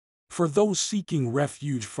For those seeking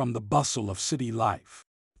refuge from the bustle of city life,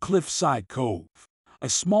 Cliffside Cove, a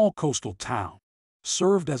small coastal town,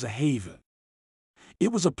 served as a haven.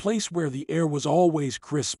 It was a place where the air was always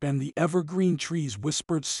crisp and the evergreen trees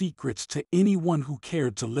whispered secrets to anyone who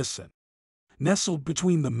cared to listen. Nestled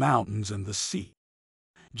between the mountains and the sea,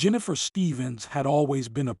 Jennifer Stevens had always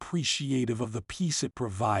been appreciative of the peace it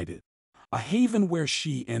provided, a haven where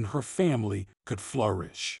she and her family could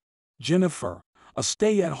flourish. Jennifer, a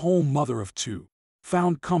stay-at-home mother of two,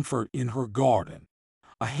 found comfort in her garden,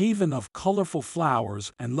 a haven of colorful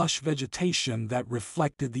flowers and lush vegetation that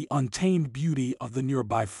reflected the untamed beauty of the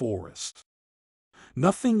nearby forest.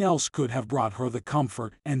 Nothing else could have brought her the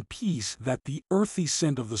comfort and peace that the earthy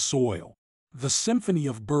scent of the soil, the symphony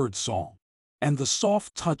of birdsong, and the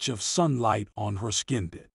soft touch of sunlight on her skin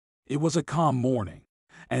did. It was a calm morning,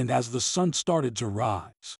 and as the sun started to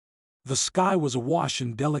rise, the sky was awash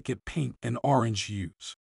in delicate pink and orange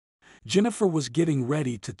hues. Jennifer was getting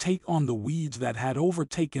ready to take on the weeds that had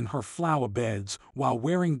overtaken her flower beds while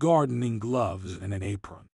wearing gardening gloves and an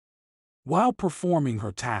apron. While performing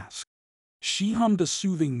her task, she hummed a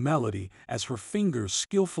soothing melody as her fingers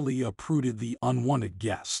skillfully uprooted the unwanted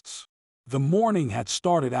guests. The morning had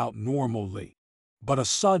started out normally, but a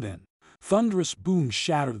sudden, thunderous boom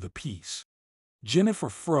shattered the peace. Jennifer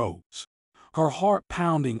froze, her heart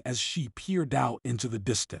pounding as she peered out into the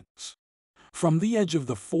distance. From the edge of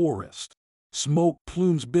the forest, smoke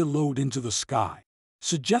plumes billowed into the sky,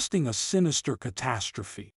 suggesting a sinister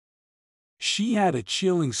catastrophe. She had a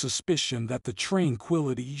chilling suspicion that the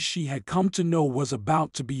tranquility she had come to know was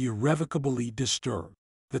about to be irrevocably disturbed.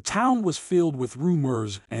 The town was filled with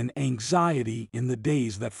rumors and anxiety in the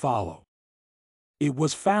days that followed. It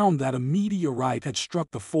was found that a meteorite had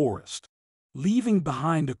struck the forest, leaving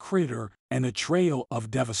behind a crater and a trail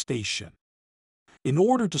of devastation. In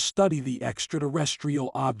order to study the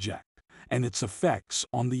extraterrestrial object and its effects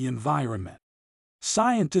on the environment,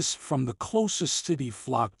 scientists from the closest city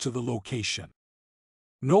flocked to the location.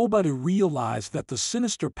 Nobody realized that the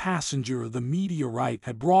sinister passenger the meteorite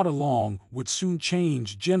had brought along would soon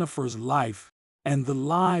change Jennifer's life and the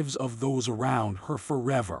lives of those around her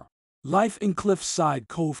forever. Life in Cliffside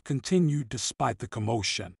Cove continued despite the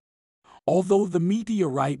commotion. Although the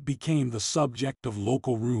meteorite became the subject of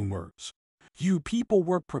local rumors, few people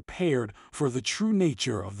were prepared for the true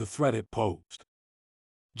nature of the threat it posed.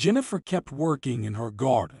 Jennifer kept working in her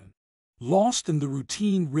garden, lost in the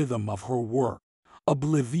routine rhythm of her work,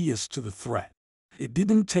 oblivious to the threat. It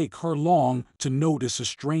didn't take her long to notice a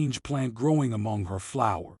strange plant growing among her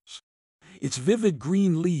flowers. Its vivid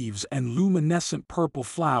green leaves and luminescent purple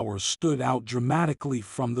flowers stood out dramatically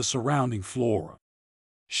from the surrounding flora.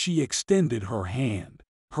 She extended her hand,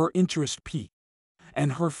 her interest peaked,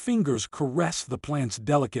 and her fingers caressed the plant's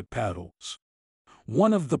delicate petals.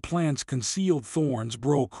 One of the plant's concealed thorns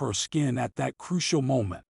broke her skin at that crucial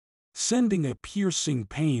moment, sending a piercing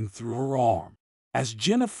pain through her arm. As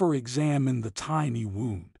Jennifer examined the tiny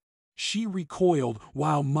wound, she recoiled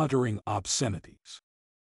while muttering obscenities.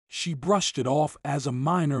 She brushed it off as a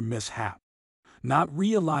minor mishap, not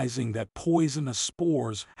realizing that poisonous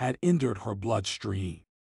spores had entered her bloodstream.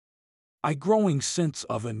 A growing sense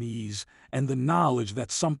of unease and the knowledge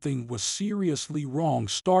that something was seriously wrong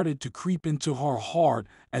started to creep into her heart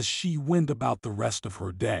as she went about the rest of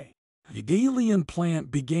her day. The alien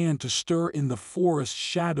plant began to stir in the forest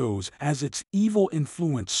shadows as its evil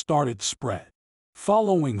influence started to spread.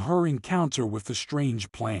 Following her encounter with the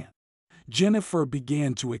strange plant, Jennifer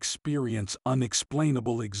began to experience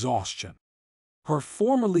unexplainable exhaustion. Her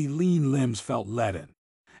formerly lean limbs felt leaden,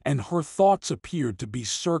 and her thoughts appeared to be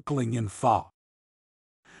circling in fog.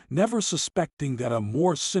 Never suspecting that a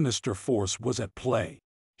more sinister force was at play,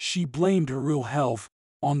 she blamed her ill health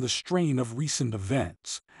on the strain of recent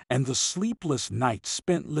events and the sleepless nights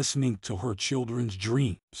spent listening to her children's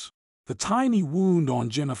dreams. The tiny wound on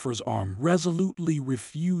Jennifer's arm resolutely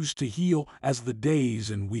refused to heal as the days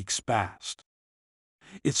and weeks passed.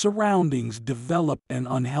 Its surroundings developed an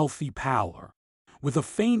unhealthy pallor, with a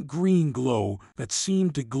faint green glow that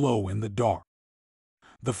seemed to glow in the dark.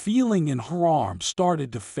 The feeling in her arm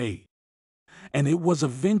started to fade, and it was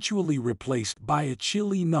eventually replaced by a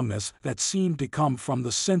chilly numbness that seemed to come from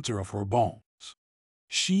the center of her bones.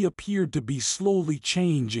 She appeared to be slowly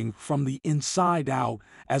changing from the inside out,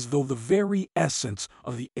 as though the very essence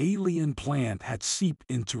of the alien plant had seeped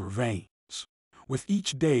into her veins. With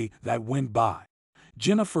each day that went by,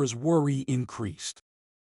 Jennifer's worry increased.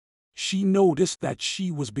 She noticed that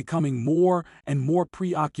she was becoming more and more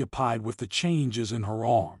preoccupied with the changes in her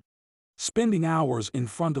arm. spending hours in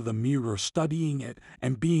front of the mirror studying it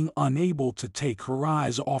and being unable to take her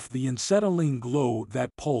eyes off the unsettling glow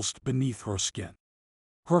that pulsed beneath her skin.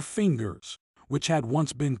 Her fingers, which had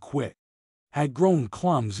once been quick, had grown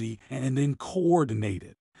clumsy and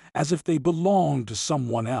uncoordinated, as if they belonged to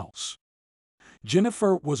someone else.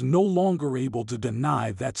 Jennifer was no longer able to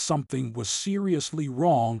deny that something was seriously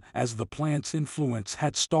wrong as the plant's influence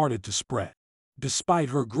had started to spread. Despite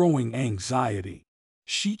her growing anxiety,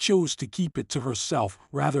 she chose to keep it to herself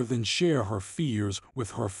rather than share her fears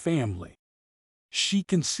with her family. She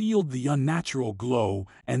concealed the unnatural glow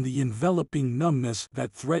and the enveloping numbness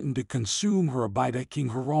that threatened to consume her by tucking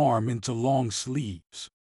her arm into long sleeves.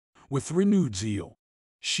 With renewed zeal,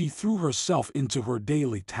 she threw herself into her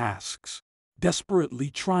daily tasks, desperately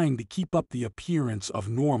trying to keep up the appearance of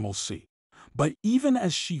normalcy. But even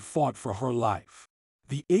as she fought for her life,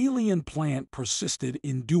 the alien plant persisted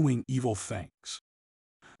in doing evil things.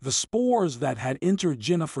 The spores that had entered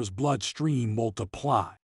Jennifer's bloodstream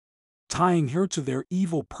multiplied, tying her to their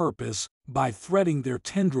evil purpose by threading their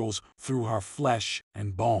tendrils through her flesh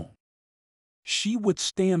and bone. She would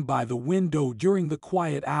stand by the window during the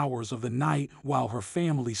quiet hours of the night while her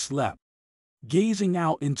family slept, gazing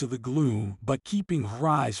out into the gloom but keeping her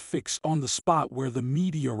eyes fixed on the spot where the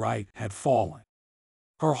meteorite had fallen.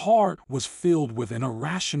 Her heart was filled with an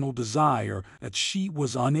irrational desire that she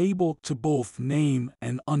was unable to both name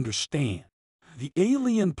and understand. The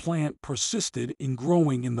alien plant persisted in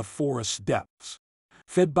growing in the forest's depths,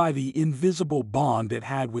 fed by the invisible bond it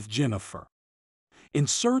had with Jennifer. In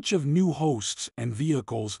search of new hosts and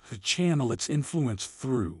vehicles to channel its influence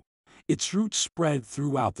through, its roots spread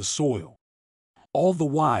throughout the soil. All the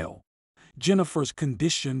while, Jennifer's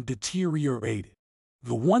condition deteriorated,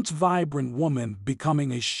 the once vibrant woman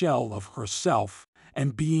becoming a shell of herself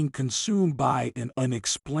and being consumed by an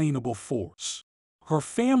unexplainable force. Her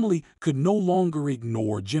family could no longer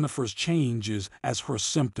ignore Jennifer's changes as her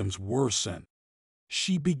symptoms worsened.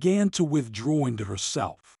 She began to withdraw into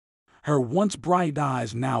herself, her once bright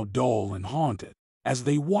eyes now dull and haunted, as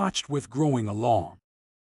they watched with growing alarm.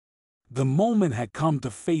 The moment had come to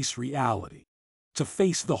face reality, to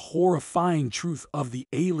face the horrifying truth of the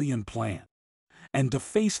alien plant, and to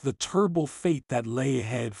face the terrible fate that lay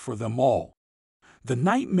ahead for them all. The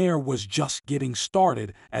nightmare was just getting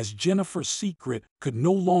started as Jennifer's secret could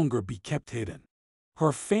no longer be kept hidden.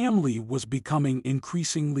 Her family was becoming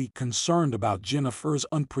increasingly concerned about Jennifer's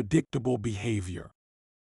unpredictable behavior.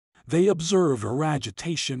 They observed her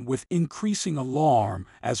agitation with increasing alarm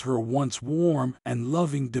as her once warm and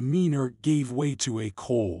loving demeanor gave way to a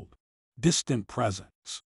cold, distant presence.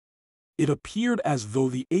 It appeared as though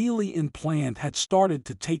the alien plant had started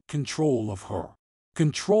to take control of her,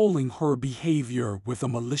 controlling her behavior with a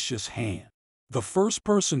malicious hand. The first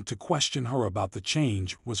person to question her about the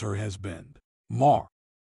change was her husband, Mark.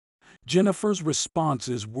 Jennifer's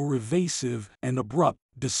responses were evasive and abrupt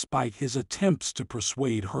despite his attempts to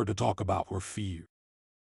persuade her to talk about her fear.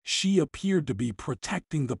 She appeared to be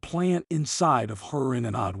protecting the plant inside of her in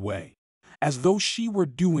an odd way, as though she were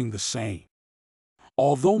doing the same.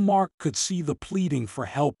 Although Mark could see the pleading for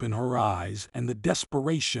help in her eyes and the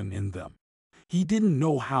desperation in them, he didn't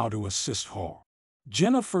know how to assist her.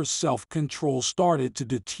 Jennifer's self-control started to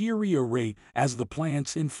deteriorate as the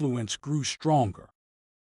plant's influence grew stronger.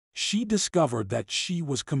 She discovered that she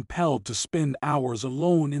was compelled to spend hours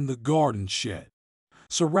alone in the garden shed,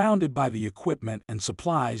 surrounded by the equipment and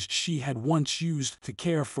supplies she had once used to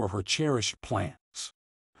care for her cherished plants.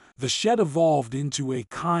 The shed evolved into a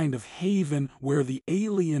kind of haven where the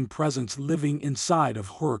alien presence living inside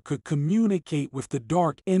of her could communicate with the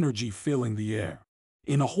dark energy filling the air.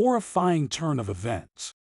 In a horrifying turn of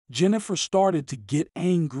events, Jennifer started to get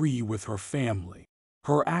angry with her family,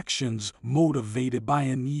 her actions motivated by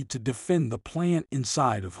a need to defend the plant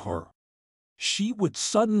inside of her. She would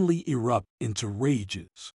suddenly erupt into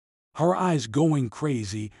rages, her eyes going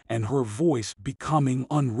crazy and her voice becoming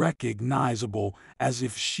unrecognizable as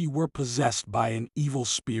if she were possessed by an evil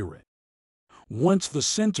spirit. Once the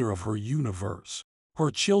center of her universe, her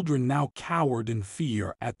children now cowered in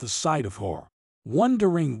fear at the sight of her,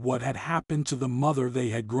 wondering what had happened to the mother they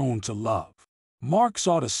had grown to love. Mark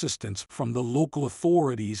sought assistance from the local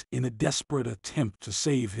authorities in a desperate attempt to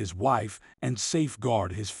save his wife and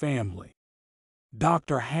safeguard his family.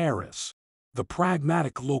 Dr. Harris, the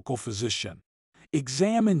pragmatic local physician,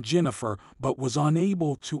 examined Jennifer but was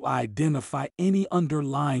unable to identify any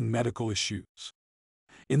underlying medical issues.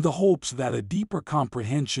 In the hopes that a deeper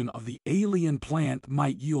comprehension of the alien plant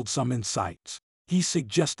might yield some insights, he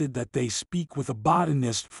suggested that they speak with a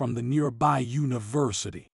botanist from the nearby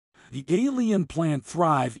university. The alien plant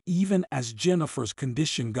thrived even as Jennifer's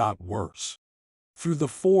condition got worse. Through the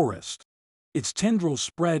forest, its tendrils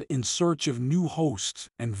spread in search of new hosts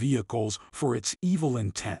and vehicles for its evil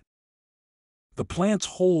intent. The plant's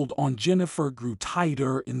hold on Jennifer grew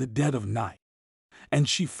tighter in the dead of night, and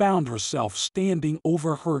she found herself standing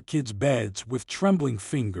over her kids' beds with trembling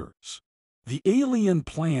fingers. The alien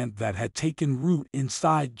plant that had taken root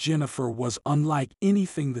inside Jennifer was unlike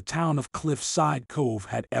anything the town of Cliffside Cove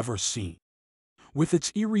had ever seen. With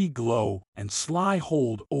its eerie glow and sly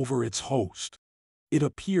hold over its host, it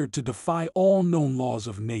appeared to defy all known laws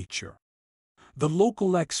of nature. The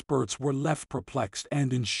local experts were left perplexed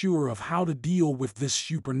and unsure of how to deal with this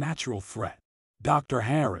supernatural threat. Dr.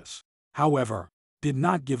 Harris, however, did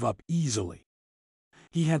not give up easily.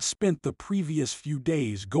 He had spent the previous few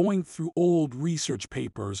days going through old research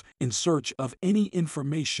papers in search of any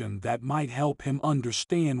information that might help him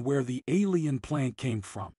understand where the alien plant came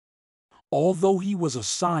from. Although he was a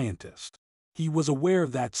scientist, he was aware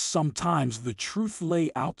that sometimes the truth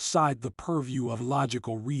lay outside the purview of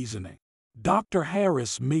logical reasoning. Dr.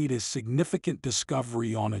 Harris made a significant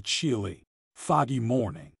discovery on a chilly, foggy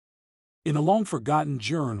morning. In a long-forgotten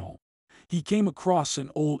journal, he came across an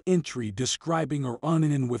old entry describing a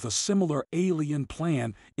run-in with a similar alien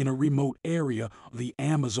plant in a remote area of the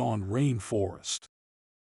Amazon rainforest.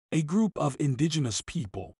 A group of indigenous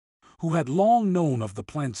people, who had long known of the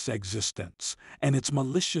plant's existence and its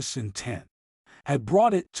malicious intent, had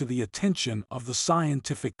brought it to the attention of the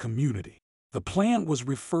scientific community. The plant was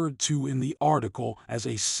referred to in the article as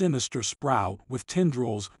a sinister sprout with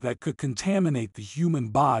tendrils that could contaminate the human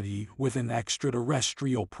body with an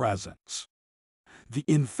extraterrestrial presence. The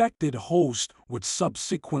infected host would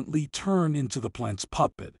subsequently turn into the plant's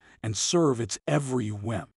puppet and serve its every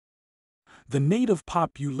whim. The native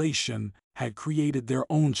population had created their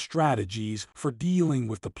own strategies for dealing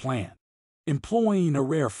with the plant, employing a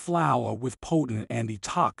rare flower with potent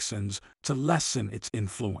antitoxins to lessen its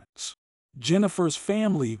influence. Jennifer's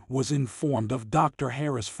family was informed of Dr.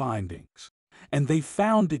 Harris' findings, and they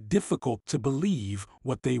found it difficult to believe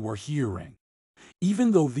what they were hearing.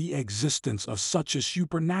 Even though the existence of such a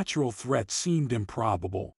supernatural threat seemed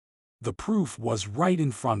improbable, the proof was right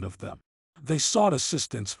in front of them. They sought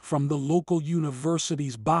assistance from the local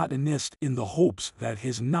university's botanist in the hopes that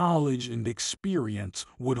his knowledge and experience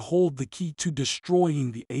would hold the key to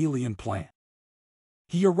destroying the alien plant.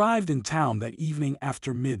 He arrived in town that evening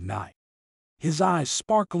after midnight, his eyes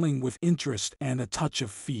sparkling with interest and a touch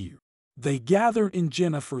of fear. They gathered in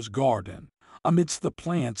Jennifer's garden, amidst the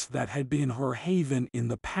plants that had been her haven in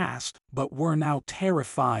the past but were now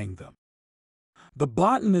terrifying them. The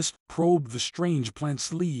botanist probed the strange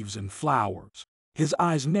plant's leaves and flowers, his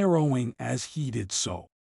eyes narrowing as he did so.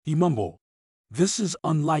 He mumbled, "This is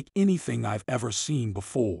unlike anything I've ever seen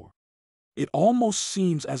before. It almost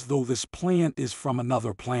seems as though this plant is from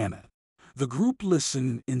another planet." The group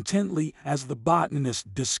listened intently as the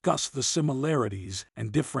botanist discussed the similarities and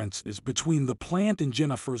differences between the plant in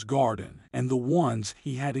Jennifer's garden and the ones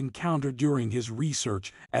he had encountered during his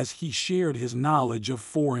research as he shared his knowledge of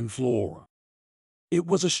foreign flora. It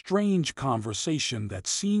was a strange conversation that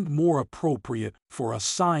seemed more appropriate for a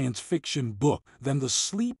science fiction book than the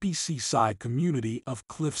sleepy seaside community of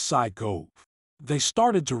Cliffside Cove. They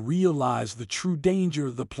started to realize the true danger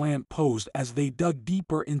the plant posed as they dug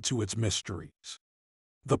deeper into its mysteries.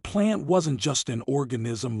 The plant wasn't just an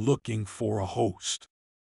organism looking for a host.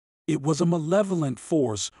 It was a malevolent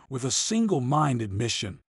force with a single-minded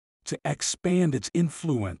mission: to expand its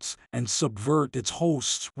influence and subvert its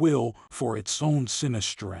host's will for its own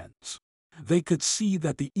sinister ends. They could see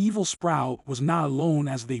that the evil sprout was not alone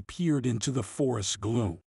as they peered into the forest's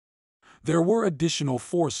gloom. There were additional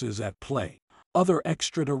forces at play, other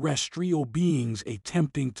extraterrestrial beings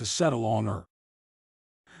attempting to settle on Earth.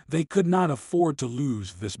 They could not afford to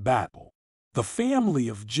lose this battle. The family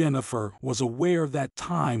of Jennifer was aware that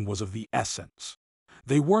time was of the essence.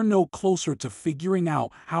 They were no closer to figuring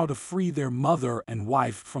out how to free their mother and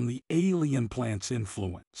wife from the alien plant's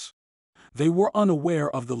influence. They were unaware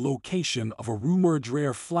of the location of a rumored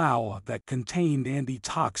rare flower that contained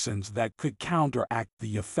antitoxins that could counteract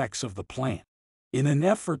the effects of the plant. In an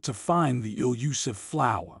effort to find the elusive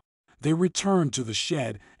flower, they returned to the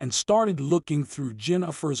shed and started looking through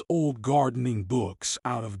Jennifer's old gardening books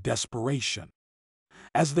out of desperation.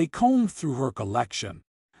 As they combed through her collection,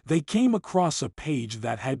 they came across a page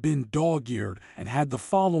that had been dog-eared and had the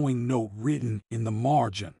following note written in the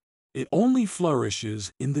margin: "It only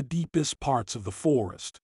flourishes in the deepest parts of the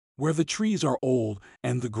forest, where the trees are old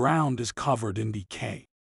and the ground is covered in decay.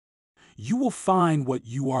 You will find what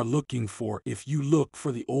you are looking for if you look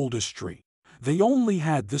for the oldest tree. They only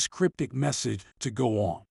had this cryptic message to go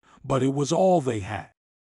on, but it was all they had.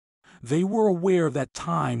 They were aware that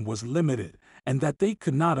time was limited and that they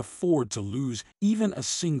could not afford to lose even a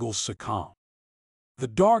single second. The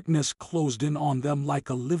darkness closed in on them like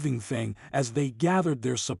a living thing as they gathered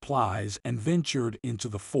their supplies and ventured into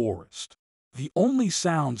the forest. The only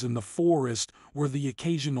sounds in the forest were the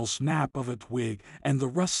occasional snap of a twig and the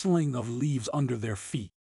rustling of leaves under their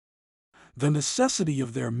feet. The necessity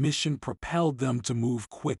of their mission propelled them to move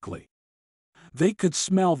quickly. They could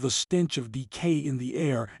smell the stench of decay in the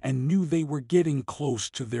air and knew they were getting close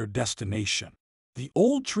to their destination. The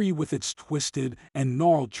old tree with its twisted and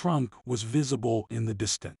gnarled trunk was visible in the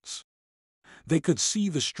distance. They could see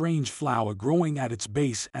the strange flower growing at its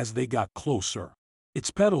base as they got closer,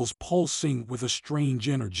 its petals pulsing with a strange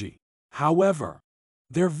energy. However,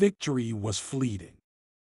 their victory was fleeting.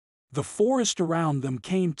 The forest around them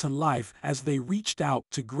came to life as they reached out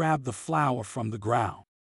to grab the flower from the ground.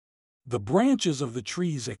 The branches of the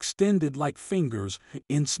trees extended like fingers to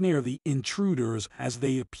ensnare the intruders as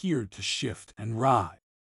they appeared to shift and writhe.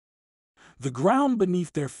 The ground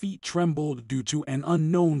beneath their feet trembled due to an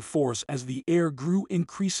unknown force as the air grew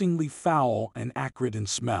increasingly foul and acrid in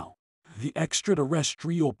smell. The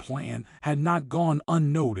extraterrestrial plan had not gone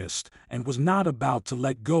unnoticed and was not about to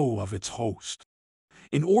let go of its host.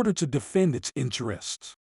 In order to defend its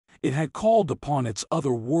interests, it had called upon its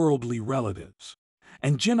otherworldly relatives,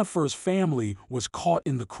 and Jennifer's family was caught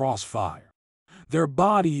in the crossfire. Their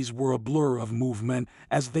bodies were a blur of movement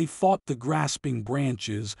as they fought the grasping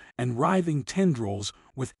branches and writhing tendrils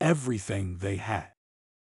with everything they had.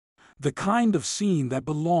 The kind of scene that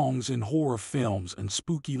belongs in horror films and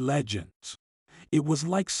spooky legends. It was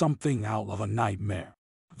like something out of a nightmare.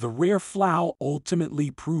 The rare flower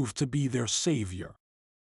ultimately proved to be their savior.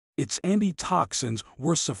 Its antitoxins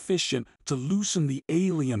were sufficient to loosen the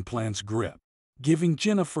alien plant's grip, giving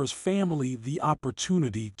Jennifer's family the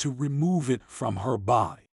opportunity to remove it from her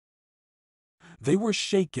body. They were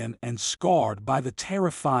shaken and scarred by the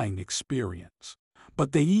terrifying experience,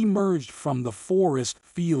 but they emerged from the forest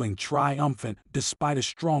feeling triumphant despite a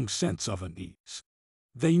strong sense of unease.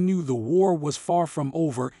 They knew the war was far from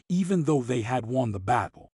over even though they had won the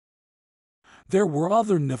battle. There were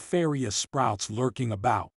other nefarious sprouts lurking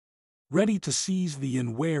about, ready to seize the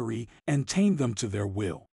unwary and tame them to their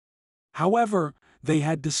will. However, they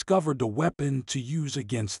had discovered a weapon to use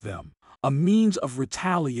against them, a means of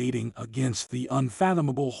retaliating against the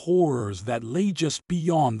unfathomable horrors that lay just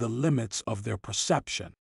beyond the limits of their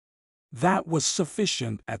perception. That was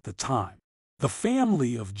sufficient at the time. The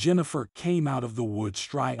family of Jennifer came out of the woods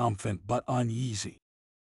triumphant but uneasy.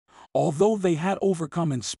 Although they had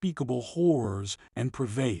overcome unspeakable horrors and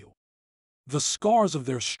prevailed, the scars of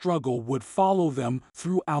their struggle would follow them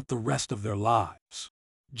throughout the rest of their lives.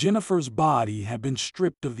 Jennifer's body had been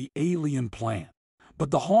stripped of the alien plant,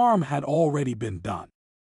 but the harm had already been done.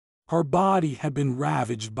 Her body had been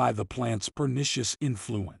ravaged by the plant's pernicious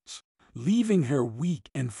influence, leaving her weak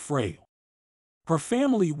and frail. Her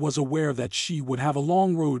family was aware that she would have a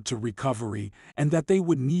long road to recovery and that they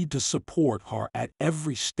would need to support her at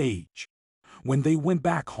every stage. When they went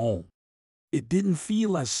back home, it didn't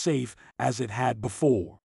feel as safe as it had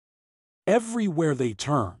before. Everywhere they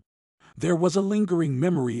turned, there was a lingering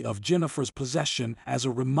memory of Jennifer's possession as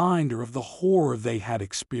a reminder of the horror they had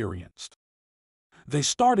experienced. They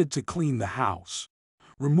started to clean the house,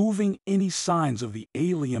 removing any signs of the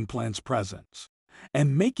alien plant's presence,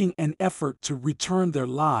 and making an effort to return their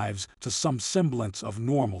lives to some semblance of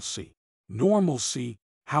normalcy. Normalcy,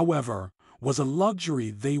 however, was a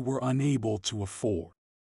luxury they were unable to afford.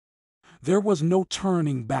 There was no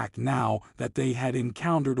turning back now that they had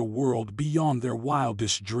encountered a world beyond their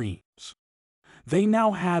wildest dreams. They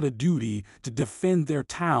now had a duty to defend their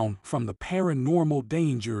town from the paranormal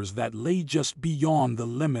dangers that lay just beyond the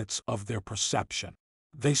limits of their perception.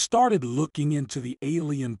 They started looking into the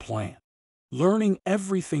alien plant, learning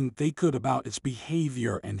everything they could about its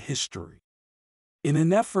behavior and history. In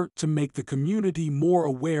an effort to make the community more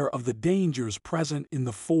aware of the dangers present in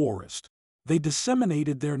the forest, they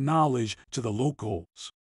disseminated their knowledge to the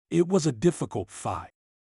locals. It was a difficult fight.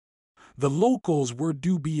 The locals were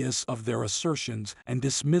dubious of their assertions and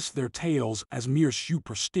dismissed their tales as mere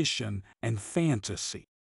superstition and fantasy.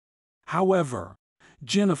 However,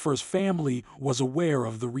 Jennifer's family was aware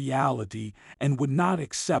of the reality and would not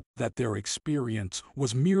accept that their experience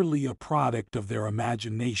was merely a product of their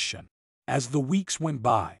imagination. As the weeks went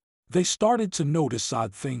by, they started to notice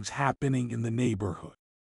odd things happening in the neighborhood.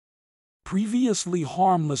 Previously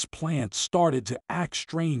harmless plants started to act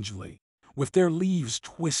strangely, with their leaves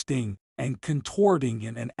twisting and contorting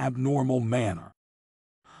in an abnormal manner.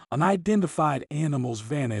 Unidentified animals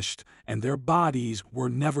vanished and their bodies were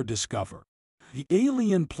never discovered. The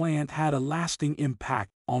alien plant had a lasting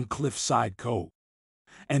impact on Cliffside Cove,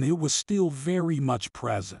 and it was still very much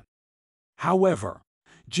present. However,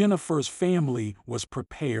 Jennifer's family was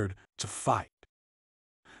prepared to fight.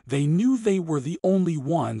 They knew they were the only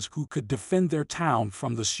ones who could defend their town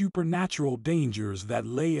from the supernatural dangers that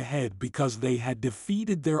lay ahead because they had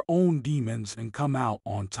defeated their own demons and come out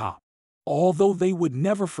on top. Although they would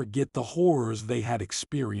never forget the horrors they had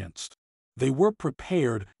experienced, they were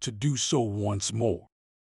prepared to do so once more.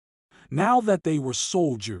 Now that they were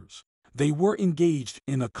soldiers, they were engaged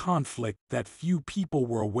in a conflict that few people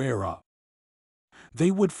were aware of.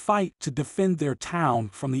 They would fight to defend their town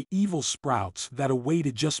from the evil sprouts that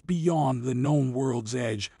awaited just beyond the known world's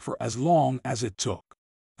edge for as long as it took.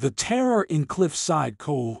 The terror in Cliffside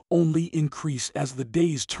Cove only increased as the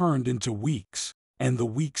days turned into weeks, and the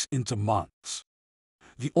weeks into months.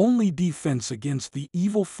 The only defense against the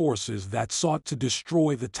evil forces that sought to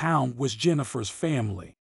destroy the town was Jennifer's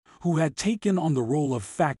family, who had taken on the role of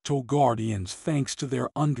facto guardians thanks to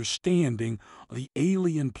their understanding of the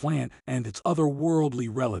alien plant and its otherworldly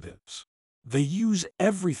relatives. They used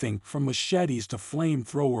everything from machetes to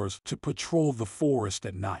flamethrowers to patrol the forest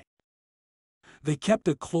at night. They kept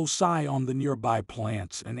a close eye on the nearby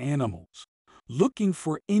plants and animals, looking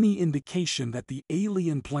for any indication that the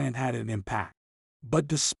alien plant had an impact. But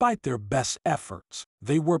despite their best efforts,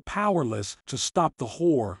 they were powerless to stop the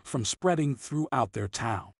horror from spreading throughout their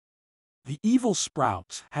town. The evil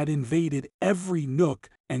sprouts had invaded every nook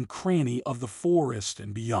and cranny of the forest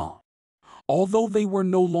and beyond. Although they were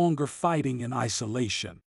no longer fighting in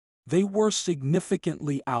isolation, they were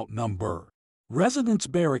significantly outnumbered. Residents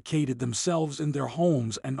barricaded themselves in their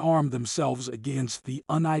homes and armed themselves against the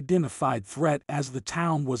unidentified threat as the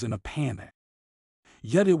town was in a panic.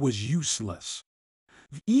 Yet it was useless.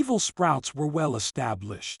 The evil sprouts were well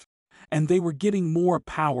established, and they were getting more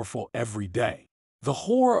powerful every day. The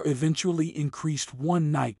horror eventually increased one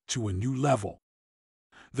night to a new level.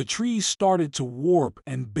 The trees started to warp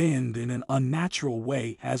and bend in an unnatural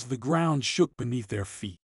way as the ground shook beneath their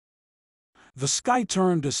feet. The sky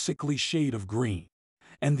turned a sickly shade of green,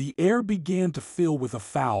 and the air began to fill with a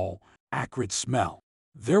foul, acrid smell.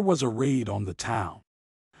 There was a raid on the town.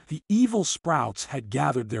 The evil sprouts had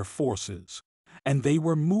gathered their forces, and they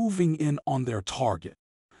were moving in on their target.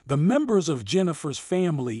 The members of Jennifer's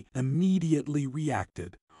family immediately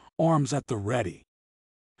reacted, arms at the ready.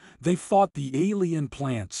 They fought the alien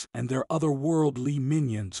plants and their otherworldly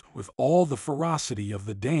minions with all the ferocity of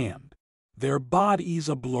the damned, their bodies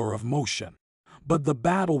a blur of motion. But the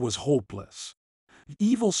battle was hopeless. The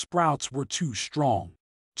evil sprouts were too strong,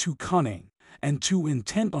 too cunning, and too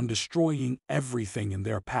intent on destroying everything in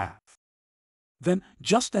their path. Then,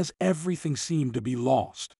 just as everything seemed to be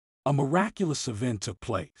lost, a miraculous event took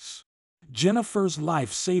place. Jennifer's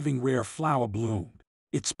life-saving rare flower bloomed,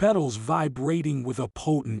 its petals vibrating with a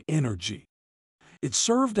potent energy. It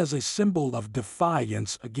served as a symbol of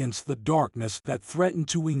defiance against the darkness that threatened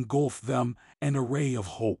to engulf them, an array of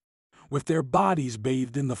hope. With their bodies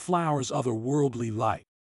bathed in the flower's otherworldly light,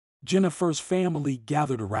 Jennifer's family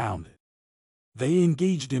gathered around it. They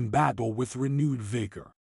engaged in battle with renewed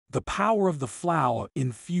vigor, the power of the flower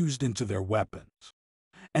infused into their weapons.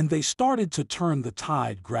 And they started to turn the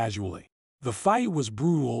tide gradually. The fight was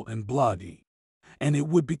brutal and bloody, and it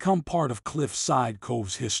would become part of Cliffside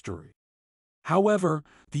Cove's history. However,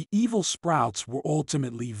 the evil sprouts were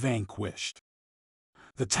ultimately vanquished.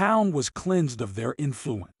 The town was cleansed of their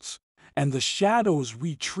influence, and the shadows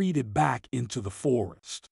retreated back into the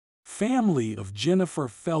forest. Family of Jennifer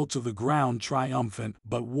fell to the ground triumphant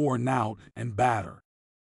but worn out and battered.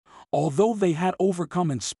 Although they had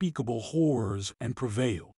overcome unspeakable horrors and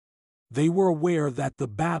prevailed, they were aware that the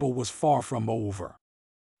battle was far from over.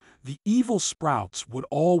 The evil sprouts would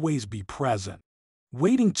always be present,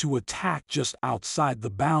 waiting to attack just outside the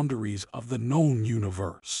boundaries of the known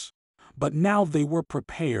universe. But now they were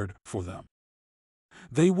prepared for them.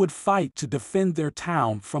 They would fight to defend their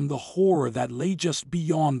town from the horror that lay just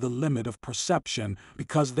beyond the limit of perception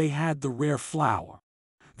because they had the rare flower,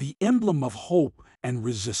 the emblem of hope and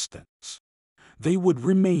resistance. They would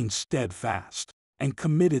remain steadfast and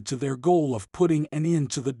committed to their goal of putting an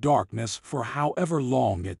end to the darkness for however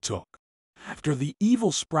long it took. After the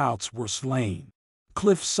evil sprouts were slain,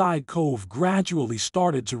 Cliffside Cove gradually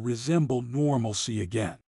started to resemble normalcy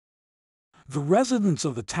again. The residents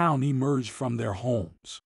of the town emerged from their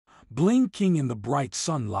homes, blinking in the bright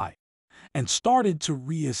sunlight, and started to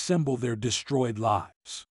reassemble their destroyed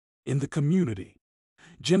lives. In the community,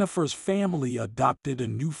 Jennifer's family adopted a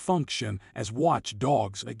new function as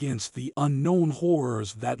watchdogs against the unknown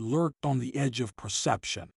horrors that lurked on the edge of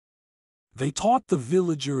perception. They taught the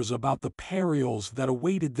villagers about the perils that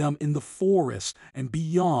awaited them in the forest and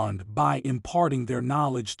beyond by imparting their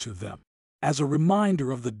knowledge to them, as a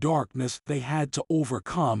reminder of the darkness they had to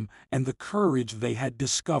overcome and the courage they had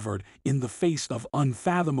discovered in the face of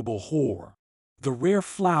unfathomable horror. The rare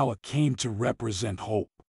flower came to represent hope.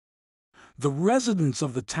 The residents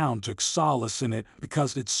of the town took solace in it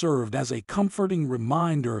because it served as a comforting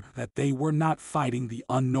reminder that they were not fighting the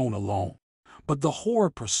unknown alone. But the horror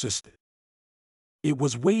persisted. It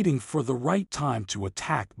was waiting for the right time to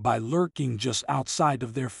attack by lurking just outside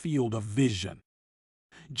of their field of vision.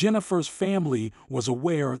 Jennifer's family was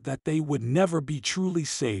aware that they would never be truly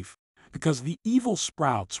safe because the evil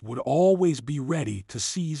sprouts would always be ready to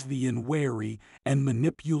seize the unwary and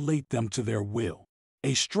manipulate them to their will.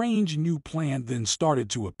 A strange new plant then started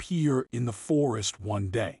to appear in the forest one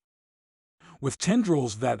day. With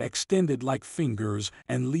tendrils that extended like fingers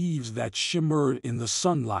and leaves that shimmered in the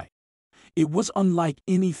sunlight, it was unlike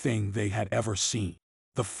anything they had ever seen.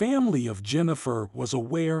 The family of Jennifer was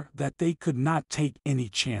aware that they could not take any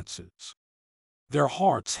chances. Their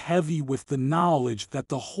hearts heavy with the knowledge that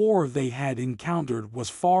the horror they had encountered was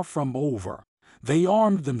far from over, they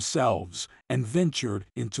armed themselves and ventured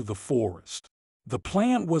into the forest. The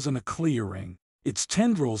plant was in a clearing, its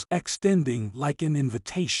tendrils extending like an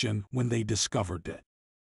invitation when they discovered it.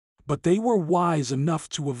 But they were wise enough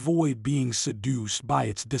to avoid being seduced by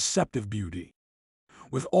its deceptive beauty.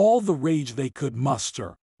 With all the rage they could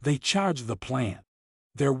muster, they charged the plant,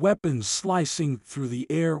 their weapons slicing through the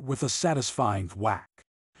air with a satisfying whack.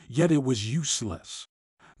 Yet it was useless.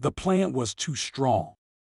 The plant was too strong.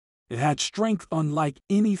 It had strength unlike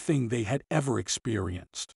anything they had ever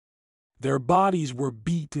experienced. Their bodies were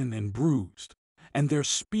beaten and bruised, and their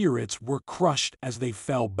spirits were crushed as they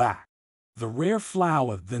fell back. The rare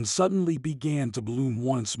flower then suddenly began to bloom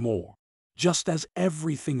once more, just as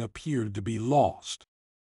everything appeared to be lost.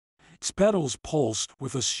 Its petals pulsed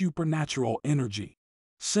with a supernatural energy,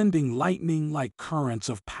 sending lightning-like currents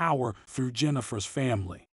of power through Jennifer's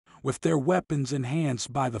family. With their weapons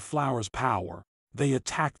enhanced by the flower's power, they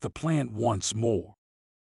attacked the plant once more.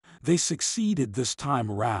 They succeeded this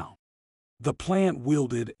time around. The plant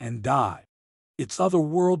wilted and died, its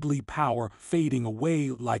otherworldly power fading away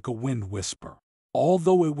like a wind whisper.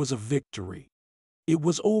 Although it was a victory, it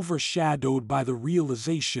was overshadowed by the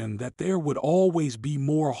realization that there would always be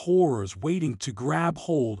more horrors waiting to grab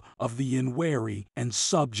hold of the unwary and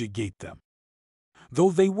subjugate them. Though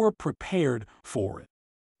they were prepared for it,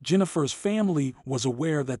 Jennifer's family was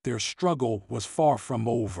aware that their struggle was far from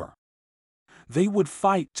over. They would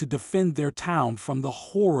fight to defend their town from the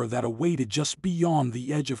horror that awaited just beyond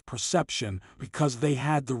the edge of perception because they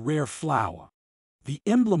had the rare flower, the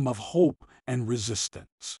emblem of hope and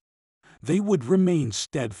resistance. They would remain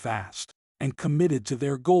steadfast and committed to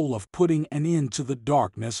their goal of putting an end to the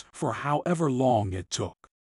darkness for however long it took.